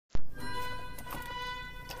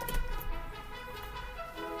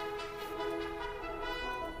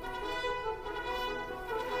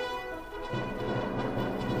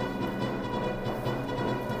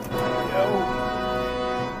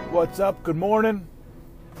what's up? Good morning.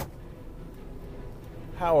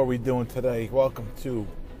 How are we doing today? Welcome to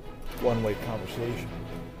One Way Conversation.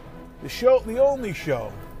 The show, the only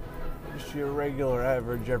show. Just your regular,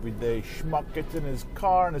 average, everyday schmuck gets in his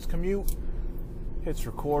car and his commute, hits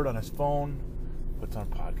record on his phone, puts on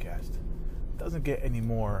a podcast. Doesn't get any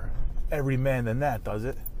more everyman than that, does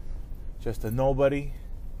it? Just a nobody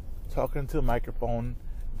talking to a microphone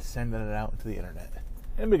and sending it out into the internet.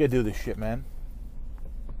 And we can do this shit, man.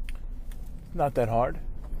 Not that hard.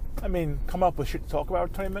 I mean, come up with shit to talk about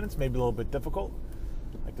in 20 minutes, maybe a little bit difficult.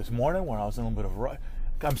 Like this morning when I was in a little bit of rush.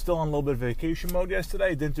 I'm still on a little bit of vacation mode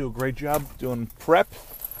yesterday. Didn't do a great job doing prep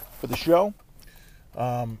for the show. Still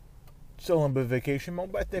in a little bit of vacation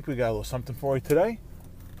mode, but I think we got a little something for you today.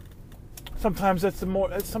 Sometimes that's the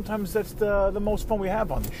most fun we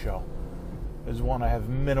have on the show. Is one I have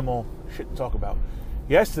minimal shit to talk about.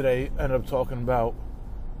 Yesterday, I ended up talking about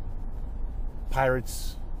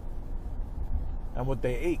pirates and what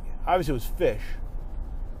they ate. Obviously, it was fish,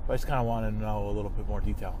 but I just kind of wanted to know a little bit more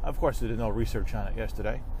detail. Of course, I did no research on it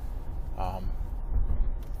yesterday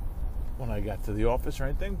when I got to the office or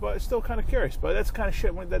anything, but it's still kind of curious. But that's the kind of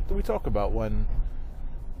shit that we talk about when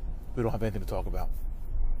we don't have anything to talk about.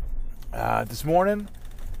 This morning,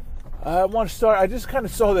 I want to start. I just kind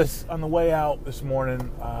of saw this on the way out this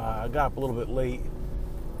morning. I got up a little bit late.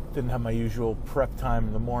 Didn't have my usual prep time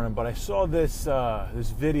in the morning, but I saw this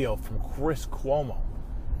video from Chris Cuomo.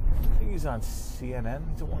 I think he's on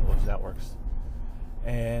CNN. He's on one of those networks.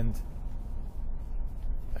 And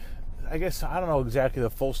I guess I don't know exactly the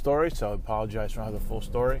full story, so I apologize for not having the full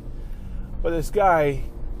story. But this guy,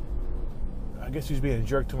 I guess he was being a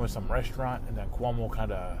jerk to him at some restaurant, and then Cuomo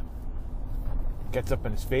kind of gets up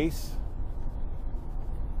in his face.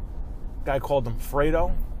 Guy called him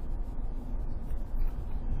Fredo.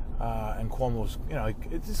 And Cuomo was,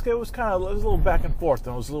 it was a little back and forth.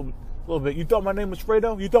 And it was a little bit, you thought my name was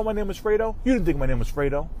Fredo? You thought my name was Fredo? You didn't think my name was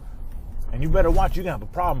Fredo. And you better watch, you're going to have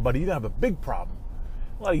a problem, buddy. You're going to have a big problem.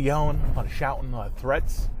 A lot of yelling, a lot of shouting, a lot of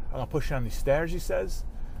threats. I'm going to push you on these stairs, he says.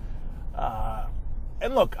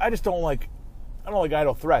 And look, I don't like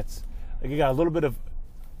idle threats. Like, you got a little bit of,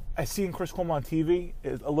 I seen Chris Cuomo on TV,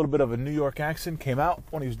 a little bit of a New York accent came out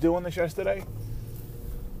when he was doing this yesterday.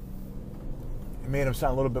 It made him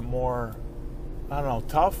sound a little bit more,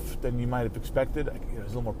 tough than you might have expected. It was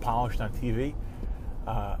a little more polished on TV.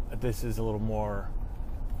 This is a little more,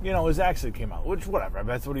 his accent came out, which, whatever.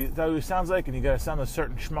 That's what he sounds like, and you got to sound a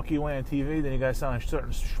certain schmucky way on TV, then you got to sound a certain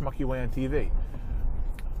schmucky way on TV.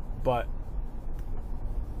 But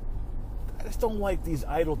I just don't like these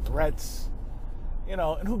idle threats, and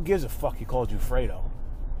who gives a fuck he called you Fredo?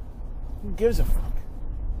 Who gives a fuck?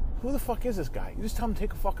 Who the fuck is this guy? You just tell him to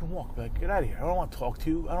take a fucking walk. Be like, get out of here. I don't want to talk to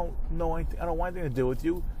you. I don't know anything. I don't want anything to do with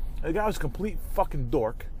you. And the guy was a complete fucking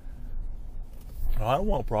dork. I don't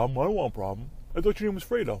want a problem. I thought your name was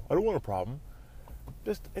Fredo. I don't want a problem.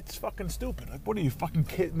 It's fucking stupid. Like, what are you, fucking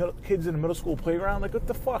kids in the middle school playground? Like, what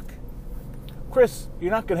the fuck? Chris,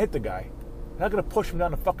 you're not going to hit the guy. You're not going to push him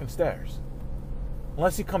down the fucking stairs.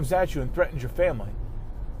 Unless he comes at you and threatens your family.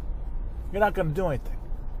 You're not going to do anything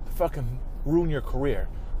to fucking ruin your career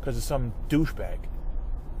because of some douchebag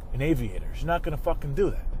in aviators. You're not going to fucking do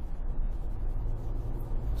that.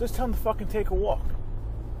 Just tell him to fucking take a walk.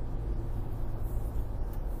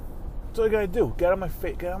 That's all you got to do. Get out of my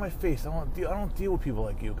face. Get out of my face. I don't deal with people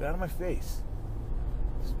like you. Get out of my face.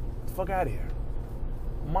 Just get the fuck out of here.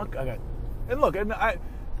 And look,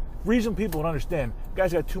 reason people would understand,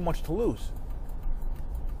 guys got too much to lose.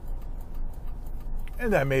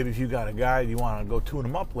 And then maybe if you got a guy you want to go tune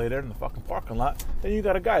him up later in the fucking parking lot, then you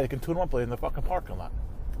got a guy that can tune him up later in the fucking parking lot.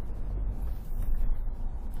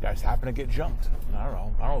 Guys happen to get jumped. I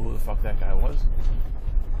don't know who the fuck that guy was.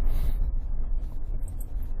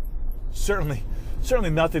 Certainly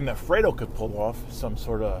nothing that Fredo could pull off. Some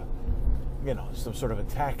sort of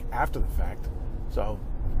attack after the fact. So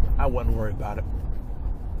I wouldn't worry about it.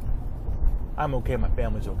 I'm okay. My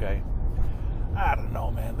family's okay. I don't know,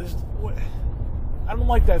 man. I don't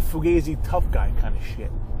like that fugazi tough guy kind of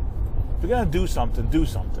shit. If you're going to do something, do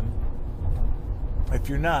something. If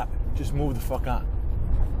you're not, just move the fuck on.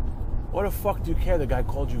 What the fuck do you care the guy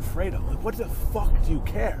called you Fredo? Like, what the fuck do you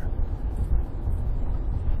care?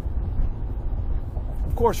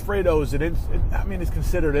 Of course, Fredo is it's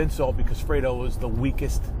considered an insult because Fredo is the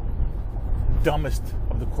weakest, dumbest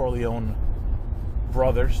of the Corleone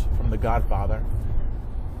brothers from The Godfather.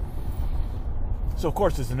 So, of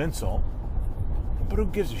course, it's an insult. But who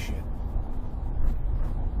gives a shit?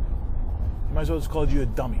 You might as well just call you a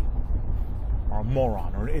dummy. Or a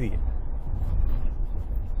moron. Or an idiot.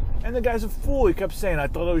 And the guy's a fool. He kept saying, I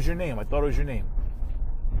thought it was your name. I thought it was your name.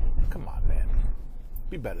 Come on, man.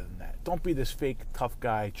 Be better than that. Don't be this fake tough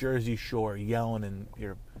guy, Jersey Shore, yelling and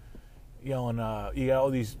you got all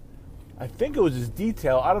these. I think it was his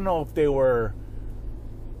detail. I don't know if they were.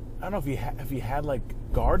 I don't know if he had like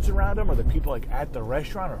guards around him or the people like at the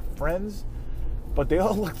restaurant or friends, but they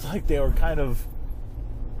all looked like they were kind of.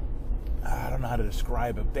 I don't know how to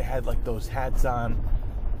describe it. They had like those hats on,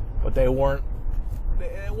 but they weren't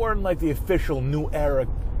like the official new era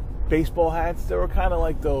baseball hats. They were kind of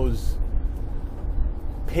like those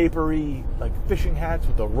papery like fishing hats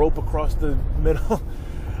with a rope across the middle.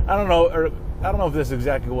 I don't know if that's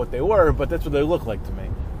exactly what they were, but that's what they look like to me.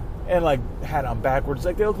 And like hat on backwards,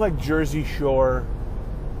 like they look like Jersey Shore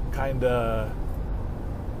kind of.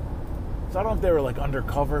 So I don't know if they were like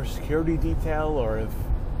undercover security detail or if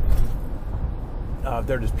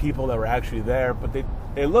they're just people that were actually there, but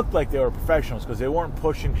they looked like they were professionals because they weren't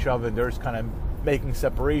pushing, shoving. They're just kind of making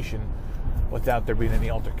separation without there being any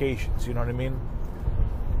altercations. You know what I mean?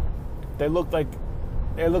 They looked like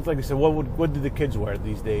they said, what did the kids wear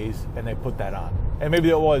these days? And they put that on. And maybe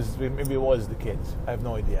it was the kids. I have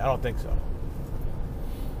no idea. I don't think so.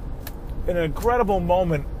 In an incredible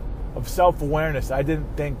moment of self-awareness I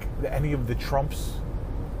didn't think that any of the Trumps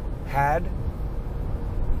had.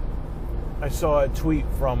 I saw a tweet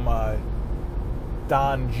from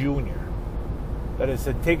Don Jr. that it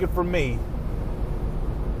said, "Take it from me,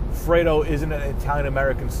 Fredo isn't an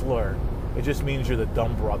Italian-American slur. It just means you're the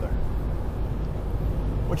dumb brother."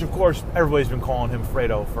 Which, of course, everybody's been calling him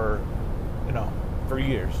Fredo for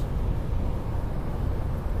years.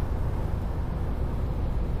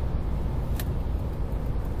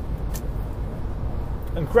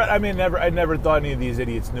 I mean, I never thought any of these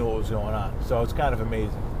idiots knew what was going on. So it's kind of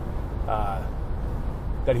amazing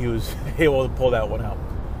that he was able to pull that one out.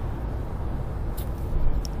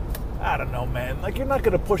 I don't know, man. Like, you're not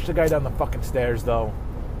going to push the guy down the fucking stairs, though.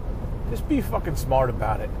 Just be fucking smart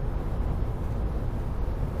about it.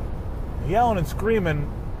 Yelling and screaming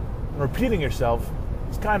and repeating yourself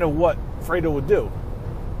is kind of what Fredo would do.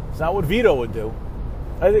 It's not what Vito would do.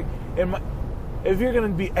 I think if you're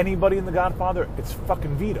going to be anybody in The Godfather, it's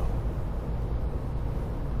fucking Vito.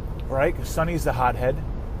 Right? Because Sonny's the hothead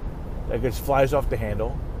that just flies off the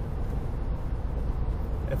handle.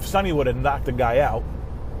 If Sonny would have knocked the guy out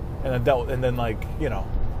and then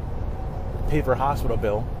paid for a hospital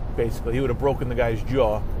bill, basically, he would have broken the guy's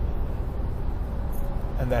jaw.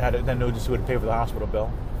 And then just would pay for the hospital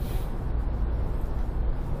bill.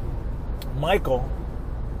 Michael,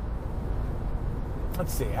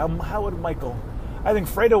 let's see, how would Michael? I think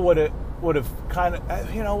Fredo would have kind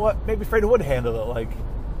of, you know what? Maybe Fredo would handle it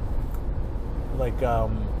like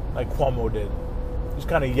Cuomo did, just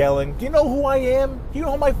kind of yelling. Do you know who I am? Do you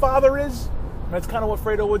know who my father is? And that's kind of what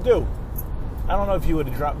Fredo would do. I don't know if he would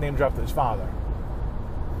have name dropped his father.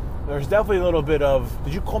 There's definitely a little bit of,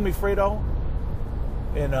 did you call me Fredo?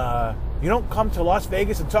 And you don't come to Las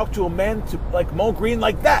Vegas and talk to a man like Mo Green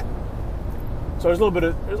like that. So there's a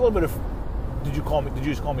little bit of did you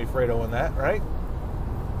just call me Fredo in that, right?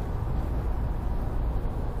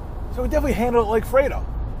 So we definitely handle it like Fredo.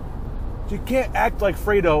 So you can't act like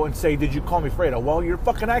Fredo and say, did you call me Fredo? Well, you're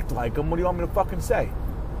fucking acting like him. What do you want me to fucking say?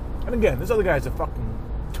 And again, this other guy's a fucking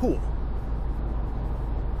tool.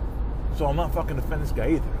 So I'm not fucking defending this guy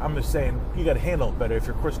either. I'm just saying you got to handle it better if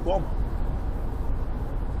you're Chris Cuomo.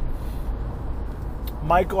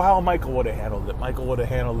 How Michael would have handled it. Michael would have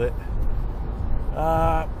handled it.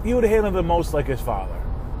 He would have handled it most like his father,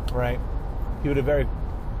 right? He would have very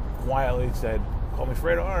quietly said, "Call me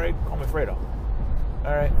Fredo." All right, call me Fredo.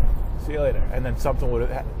 All right, see you later. And then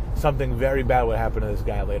something very bad would happen to this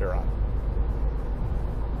guy later on.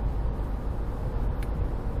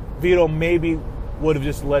 Vito maybe would have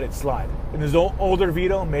just let it slide. And his older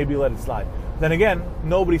Vito maybe let it slide. Then again,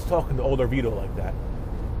 nobody's talking to older Vito like that.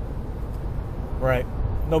 Right?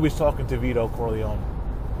 Nobody's talking to Vito Corleone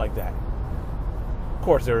like that. Of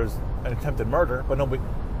course, there was an attempted murder, but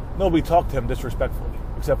nobody talked to him disrespectfully,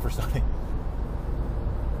 except for Sonny.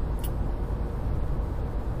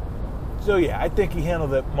 So yeah, I think he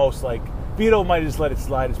handled it most like Vito might have just let it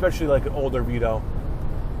slide, especially like an older Vito.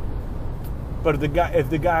 But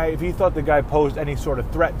if he thought the guy posed any sort of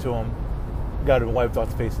threat to him, the guy would have wiped off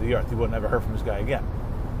the face of the earth. He would have never heard from this guy again.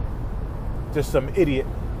 Just some idiot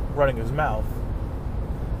running his mouth.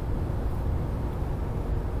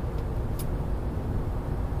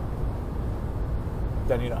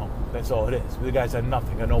 Then that's all it is. The guy's had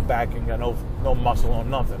nothing, got no backing, got no muscle, no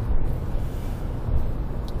nothing.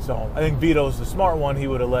 So I think Vito's the smart one. He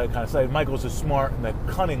would have let it kind of slide. Michael's the smart and the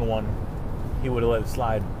cunning one. He would have let it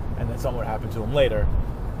slide, and then something would happen to him later.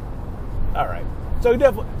 All right. So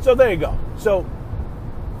there you go. So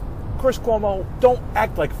Chris Cuomo, don't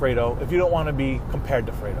act like Fredo if you don't want to be compared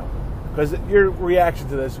to Fredo. Because your reaction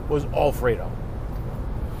to this was all Fredo.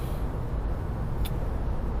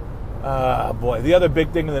 Boy, the other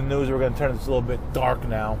big thing in the news, we're going to turn this a little bit dark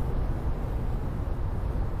now.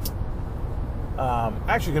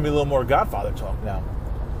 Actually, going to be a little more Godfather talk now.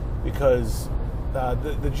 Because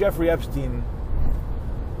the Jeffrey Epstein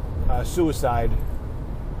suicide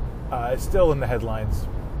is still in the headlines.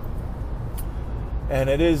 And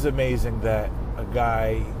it is amazing that a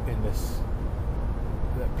guy in this,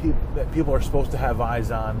 that people are supposed to have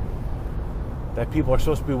eyes on, that people are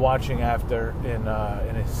supposed to be watching after in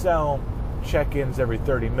his cell, check-ins every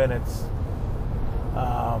 30 minutes.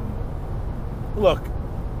 Look,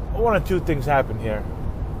 one of two things happened here.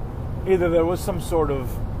 Either there was some sort of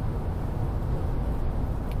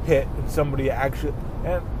hit and somebody actually,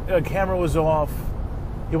 and the camera was off,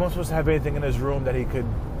 he wasn't supposed to have anything in his room that he could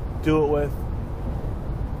do it with,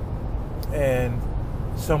 and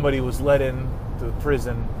somebody was let in to the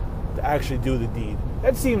prison to actually do the deed.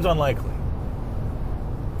 That seems unlikely.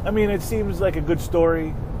 I mean, it seems like a good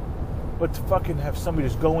story, but to fucking have somebody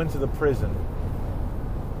just go into the prison.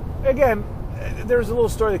 Again, there's a little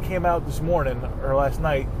story that came out this morning, or last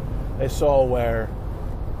night, I saw where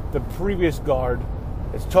the previous guard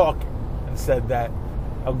is talking and said that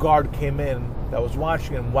a guard came in that was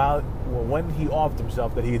watching him when he offed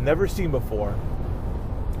himself that he had never seen before.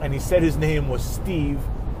 And he said his name was Steve.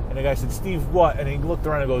 And the guy said, Steve what? And he looked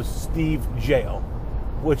around and goes, Steve Jail.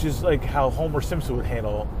 Which is like how Homer Simpson would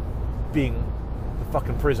handle being the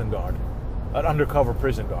fucking prison guard. An undercover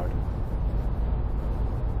prison guard.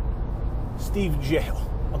 Steve Jail.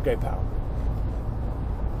 Okay, pal.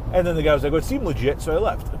 And then the guy was like, well, it seemed legit, so I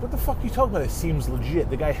left. Like, what the fuck are you talking about? It seems legit.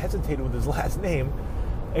 The guy hesitated with his last name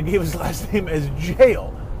and gave his last name as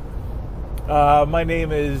Jail. My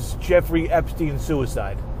name is Jeffrey Epstein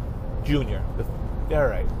Suicide Jr. All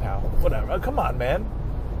right, pal. Whatever. Come on, man.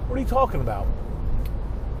 What are you talking about?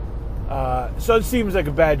 So it seems like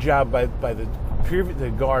a bad job by the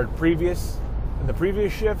guard in the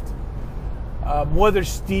previous shift. Whether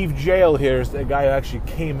Steve Jail here is the guy who actually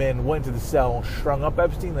came in, went to the cell, strung up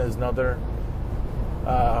Epstein, is another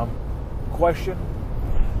question.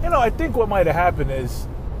 You know, I think what might have happened is,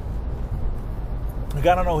 like,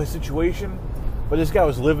 I don't know his situation, but this guy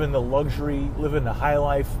was living the luxury, living the high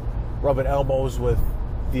life, rubbing elbows with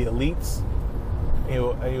the elites. He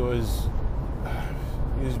was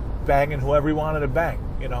banging whoever he wanted to bang.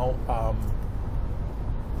 You know,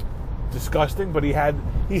 disgusting, but he had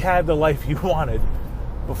the life he wanted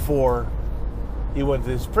before he went to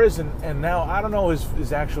this prison. And now I don't know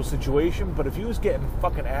his actual situation, but if he was getting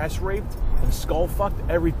fucking ass raped and skull fucked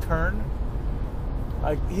every turn,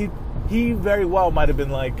 like he very well might have been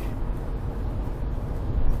like,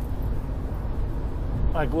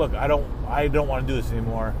 look, I don't want to do this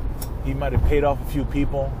anymore. He might have paid off a few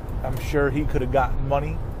people. I'm sure he could have gotten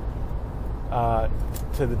money to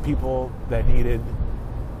the people that needed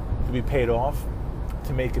to be paid off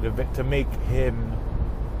to make him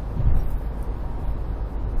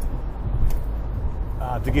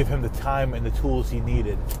to give him the time and the tools he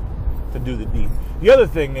needed to do the deed. The other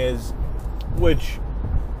thing is, which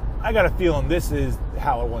I got a feeling this is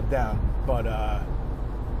how it went down, but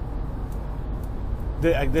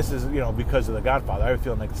this is, you know, because of The Godfather. I have a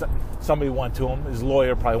feeling like somebody went to him, his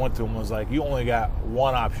lawyer probably went to him and was like, you only got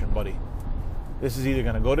one option, buddy. This is either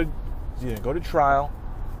going to go to trial.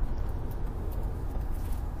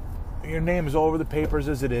 Your name is all over the papers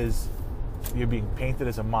as it is. You're being painted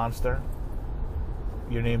as a monster.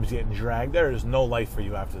 Your name is getting dragged. There is no life for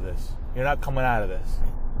you after this. You're not coming out of this.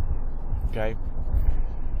 Okay?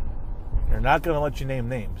 They're not going to let you name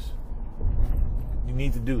names. You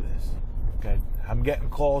need to do this. Okay? I'm getting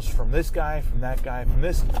calls from this guy, from that guy, from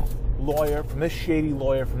this lawyer, from this shady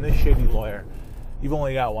lawyer, from this shady lawyer. You've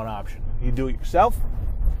only got one option. You do it yourself.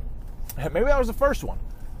 Maybe that was the first one.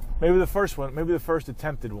 Maybe the first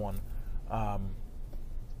attempted one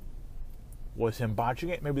was him botching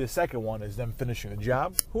it. Maybe the second one is them finishing the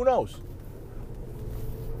job. Who knows?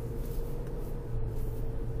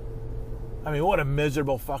 I mean, what a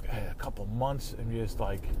miserable a couple months, and just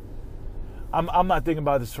like, I'm not thinking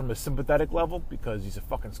about this from a sympathetic level because he's a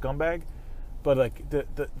fucking scumbag, but like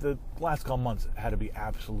the last couple months had to be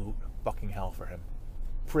absolute fucking hell for him.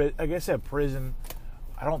 Like I said, prison.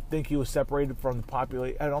 I don't think he was separated from the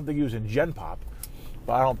population. I don't think he was in Gen Pop,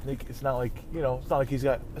 but I don't think it's not like, you know, it's not like he's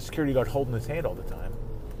got a security guard holding his hand all the time.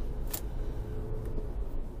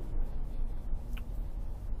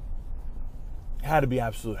 It had to be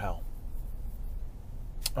absolute hell.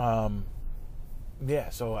 Yeah,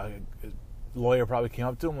 so the lawyer probably came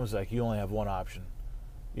up to him and was like, you only have one option.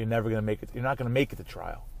 you're never going to make it. You're not going to make it to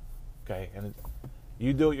trial. Okay? And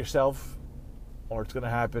you do it yourself, or it's going to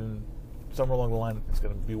happen somewhere along the line. It's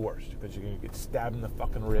going to be worse because you're going to get stabbed in the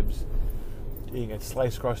fucking ribs. You're going to get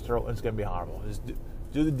sliced across the throat, and it's going to be horrible. Just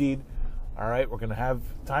do the deed. All right? We're going to have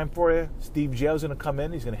time for you. Steve Jail's going to come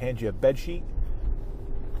in. He's going to hand you a bed sheet.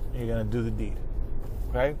 And you're going to do the deed.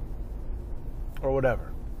 Okay? Or whatever.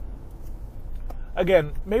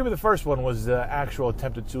 Again, maybe the first one was the actual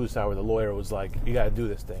attempted suicide where the lawyer was like, you got to do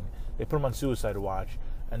this thing. They put him on suicide watch,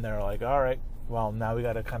 and they're like, all right, well, now we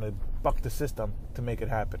got to kind of buck the system to make it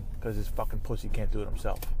happen because his fucking pussy can't do it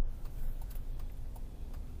himself.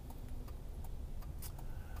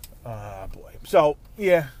 Boy. So,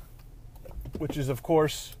 yeah, which is, of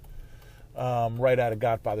course, right out of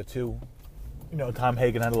Godfather 2. You know, Tom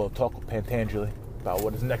Hagen had a little talk with Pantangeli about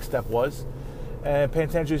what his next step was. And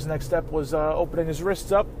Pantangeli's next step was opening his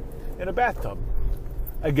wrists up in a bathtub.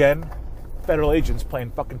 Again, federal agents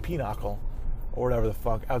playing fucking pinochle or whatever the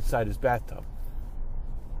fuck outside his bathtub.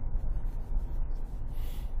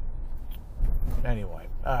 Anyway,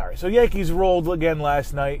 all right. So Yankees rolled again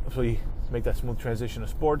last night. So we make that smooth transition to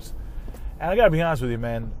sports. And I gotta be honest with you,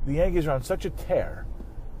 man. The Yankees are on such a tear.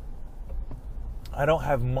 I don't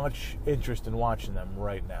have much interest in watching them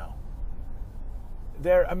right now.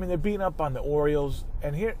 They're beating up on the Orioles,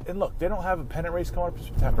 and look, they don't have a pennant race coming up in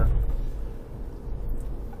September.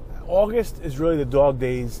 August is really the dog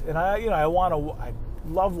days, and I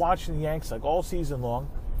love watching the Yanks like all season long,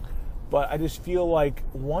 but I just feel like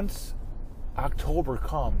once October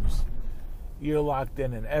comes, you're locked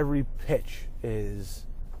in, and every pitch is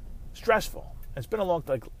stressful. It's been a long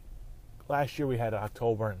last year we had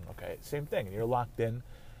October, and okay, same thing, and you're locked in.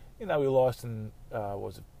 You know, we lost in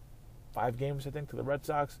was it 5 games, I think, to the Red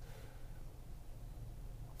Sox.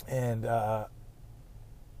 And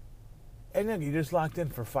then you're just locked in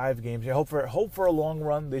for 5 games. You hope for a long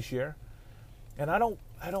run this year. And I don't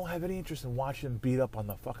have any interest in watching them beat up on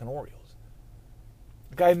the fucking Orioles.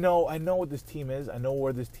 Like, I know what this team is. I know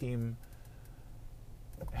where this team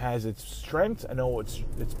has its strengths. I know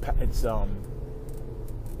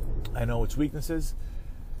I know its weaknesses.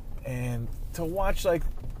 And to watch, like,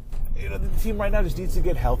 you know, the team right now just needs to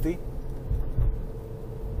get healthy.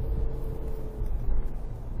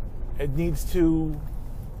 It needs to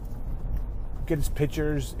get its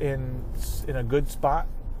pitchers in a good spot.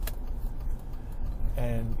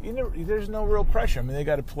 And, you know, there's no real pressure. I mean, they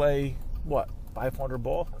got to play, 500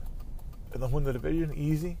 ball? And they'll win the division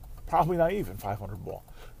easy? Probably not even 500 ball.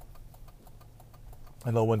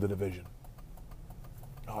 And they'll win the division.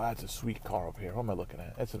 Oh, that's a sweet car over here. What am I looking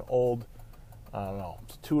at? It's an old, I don't know,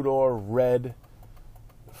 it's a 2-door red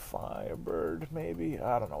Firebird, maybe?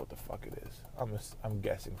 I don't know what the fuck it is. I'm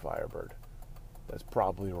guessing Firebird. That's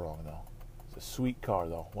probably wrong, though. It's a sweet car,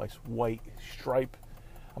 though. Nice white stripe.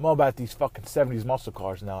 I'm all about these fucking 70s muscle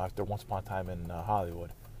cars now after Once Upon a Time in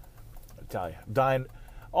Hollywood. I tell you, I'm dying.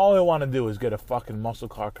 All I want to do is get a fucking muscle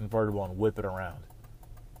car convertible and whip it around.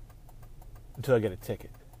 Until I get a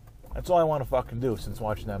ticket. That's all I want to fucking do since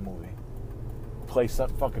watching that movie. Play some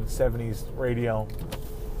fucking 70s radio.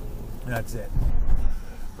 And that's it.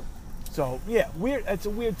 So, yeah, weird. It's a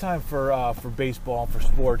weird time for baseball, for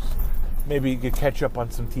sports. Maybe you could catch up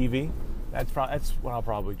on some TV. That's what I'll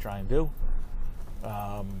probably try and do.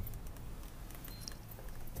 Let's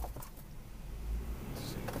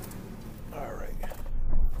see. All right.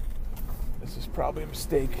 This is probably a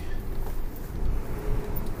mistake.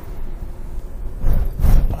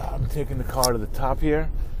 I'm taking the car to the top here.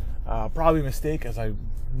 Probably a mistake as I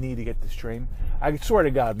need to get this train. I swear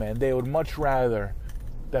to God, man, they would much rather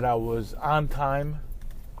that I was on time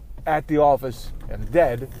at the office and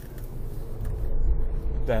dead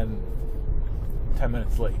than 10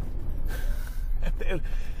 minutes late.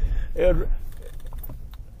 They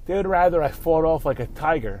would rather I fought off like a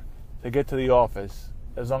tiger to get to the office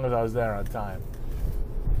as long as I was there on time.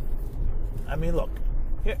 I mean, look,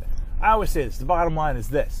 I always say this. The bottom line is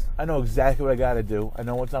this. I know exactly what I got to do. I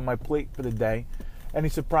know what's on my plate for the day. Any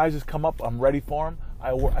surprises come up, I'm ready for them.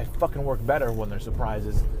 I fucking work better when there's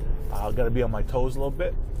surprises. I've got to be on my toes a little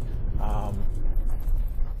bit.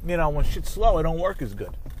 You know, when shit's slow, I don't work as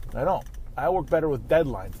good. I don't. I work better with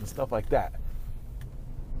deadlines and stuff like that.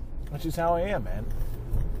 That's just how I am, man.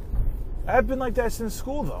 I've been like that since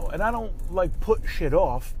school, though. And I don't, like, put shit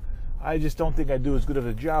off. I just don't think I do as good of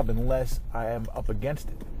a job unless I am up against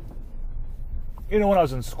it. You know, when I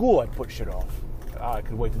was in school, I'd put shit off. I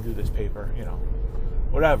could wait to do this paper, you know,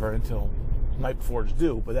 whatever, until the night before it's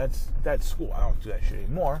due. But that's school. I don't do that shit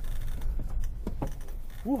anymore.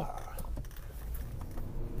 Woo-ha.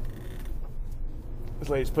 This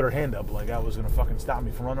lady just put her hand up like I was going to fucking stop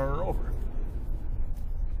me from running her over.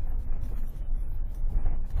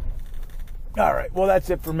 All right. Well, that's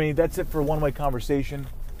it for me. That's it for One Way Conversation.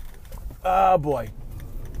 Oh, boy.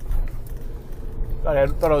 I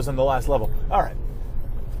thought I was on the last level. All right.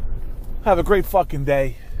 Have a great fucking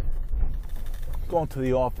day. Going to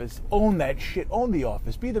the office. Own that shit. Own the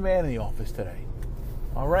office. Be the man in the office today.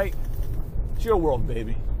 All right? It's your world,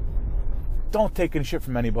 baby. Don't take any shit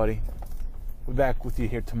from anybody. We'll be back with you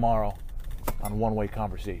here tomorrow on One Way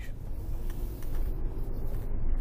Conversation.